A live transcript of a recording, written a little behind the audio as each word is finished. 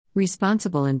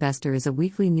Responsible Investor is a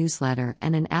weekly newsletter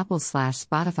and an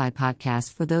Apple/Spotify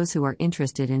podcast for those who are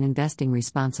interested in investing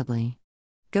responsibly.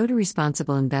 Go to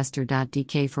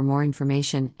responsibleinvestor.dk for more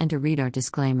information and to read our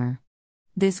disclaimer.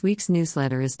 This week's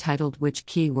newsletter is titled "Which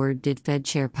Key Word Did Fed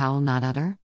Chair Powell Not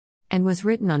Utter?" and was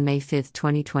written on May 5,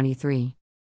 2023.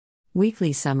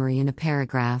 Weekly summary in a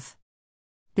paragraph.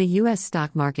 The U.S.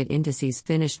 stock market indices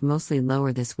finished mostly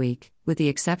lower this week, with the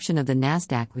exception of the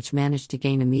Nasdaq, which managed to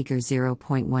gain a meager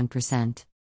 0.1%.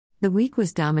 The week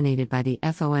was dominated by the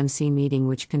FOMC meeting,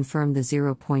 which confirmed the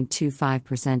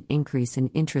 0.25% increase in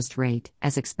interest rate,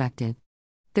 as expected.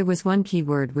 There was one key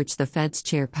word which the Fed's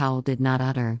Chair Powell did not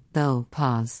utter, though: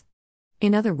 pause.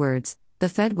 In other words, the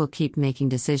Fed will keep making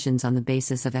decisions on the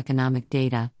basis of economic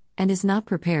data, and is not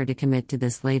prepared to commit to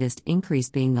this latest increase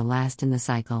being the last in the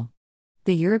cycle.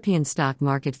 The European stock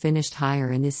market finished higher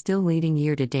and is still leading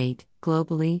year-to-date,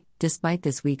 globally, despite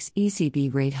this week's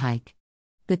ECB rate hike.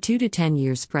 The 2 to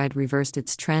 10-year spread reversed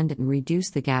its trend and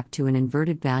reduced the gap to an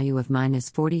inverted value of minus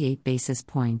 48 basis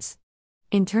points.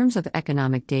 In terms of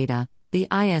economic data, the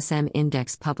ISM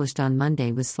index published on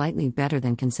Monday was slightly better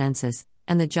than consensus,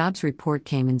 and the jobs report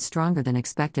came in stronger than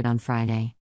expected on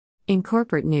Friday. In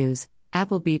corporate news,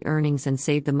 Apple beat earnings and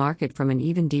saved the market from an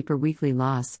even deeper weekly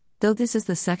loss, though this is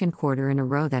the second quarter in a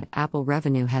row that Apple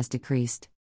revenue has decreased.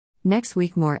 Next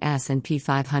week, more S&P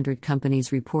 500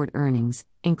 companies report earnings,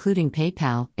 including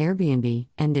PayPal, Airbnb,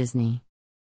 and Disney.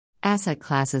 Asset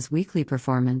classes weekly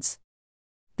performance.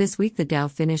 This week the Dow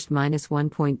finished minus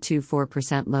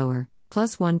 1.24% lower,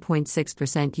 plus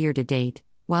 1.6% year-to-date,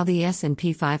 while the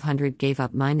S&P 500 gave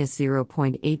up minus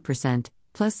 0.8%,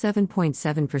 plus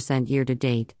 7.7%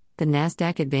 year-to-date. The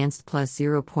Nasdaq advanced plus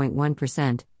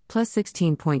 0.1%, plus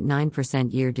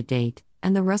 16.9% year-to-date,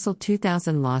 and the Russell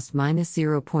 2000 lost minus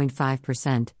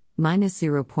 0.5%, minus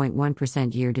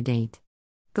 0.1% year-to-date.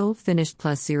 Gold finished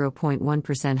plus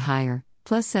 0.1% higher,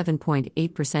 plus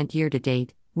 7.8%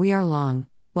 year-to-date, we are long,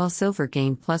 while silver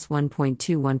gained plus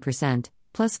 1.21%,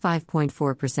 plus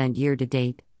 5.4%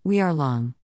 year-to-date, we are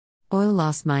long. Oil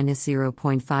lost minus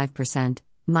 0.5%,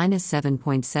 minus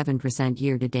 7.7%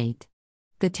 year-to-date.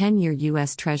 The 10-year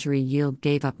U.S. Treasury yield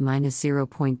gave up minus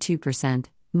 0.2%,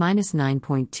 minus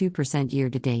 9.2%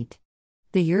 year-to-date.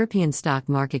 The European stock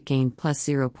market gained plus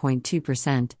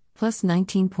 0.2%, plus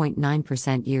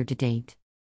 19.9% year-to-date.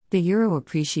 The euro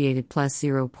appreciated plus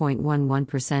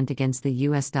 0.11% against the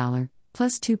U.S. dollar,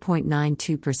 plus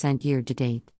 2.92%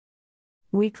 year-to-date.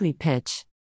 Weekly pitch.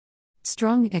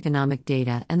 Strong economic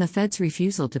data and the Fed's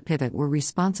refusal to pivot were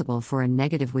responsible for a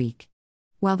negative week.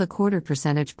 While the quarter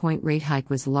percentage point rate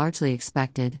hike was largely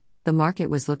expected, the market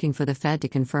was looking for the Fed to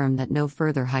confirm that no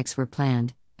further hikes were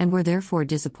planned, and were therefore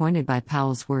disappointed by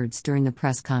Powell's words during the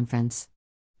press conference.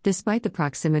 Despite the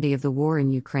proximity of the war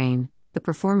in Ukraine, the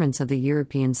performance of the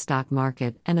European stock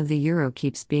market and of the euro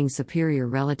keeps being superior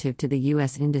relative to the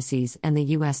U.S. indices and the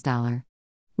U.S. dollar.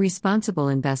 Responsible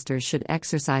investors should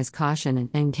exercise caution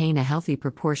and maintain a healthy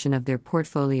proportion of their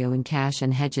portfolio in cash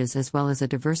and hedges, as well as a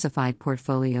diversified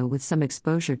portfolio with some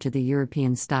exposure to the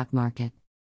European stock market.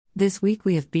 This week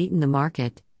we have beaten the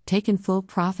market, taken full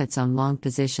profits on long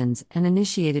positions, and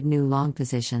initiated new long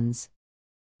positions.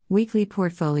 Weekly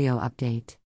portfolio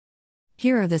update.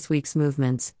 Here are this week's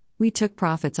movements. We took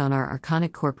profits on our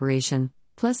Arconic Corporation,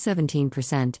 plus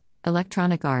 17%,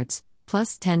 Electronic Arts,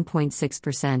 plus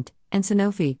 10.6%, and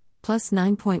Sanofi, plus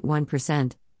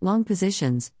 9.1%, long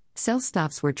positions. Sell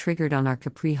stops were triggered on our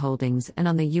Capri Holdings and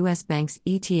on the U.S. Bank's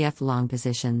ETF long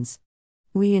positions.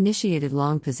 We initiated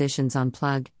long positions on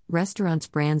Plug, Restaurants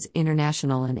Brands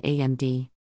International, and AMD.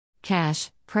 Cash,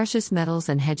 precious metals,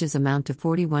 and hedges amount to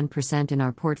 41% in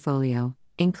our portfolio,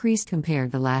 increased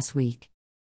compared to last week.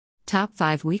 Top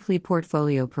 5 weekly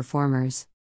portfolio performers.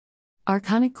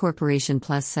 Arconic Corporation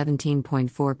plus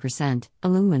 17.4%,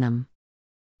 aluminum.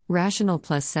 Rational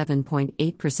plus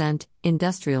 7.8%,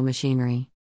 industrial machinery.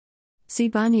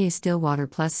 Sibanye Stillwater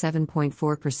plus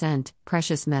 7.4%,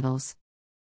 precious metals.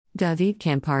 David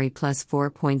Campari plus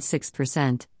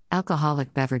 4.6%,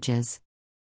 alcoholic beverages.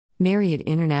 Marriott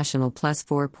International plus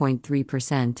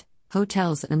 4.3%,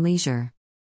 hotels and leisure.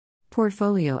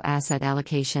 Portfolio asset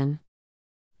allocation.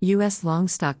 U.S. long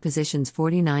stock positions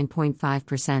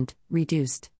 49.5%,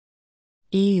 reduced.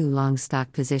 EU long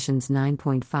stock positions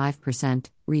 9.5%,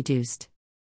 reduced.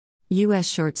 U.S.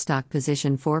 short stock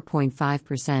position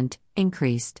 4.5%,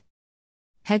 increased.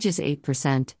 Hedges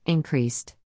 8%,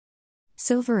 increased.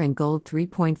 Silver and gold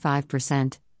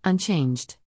 3.5%,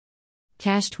 unchanged.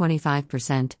 Cash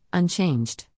 25%,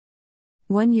 unchanged.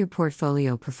 1-year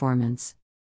portfolio performance.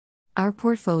 Our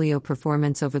portfolio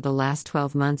performance over the last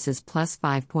 12 months is plus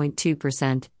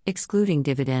 5.2%, excluding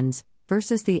dividends,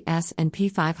 versus the S&P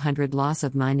 500 loss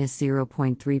of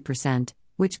 -0.3%,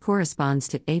 which corresponds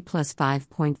to a plus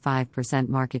 5.5%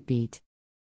 market beat.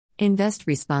 Invest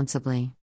responsibly.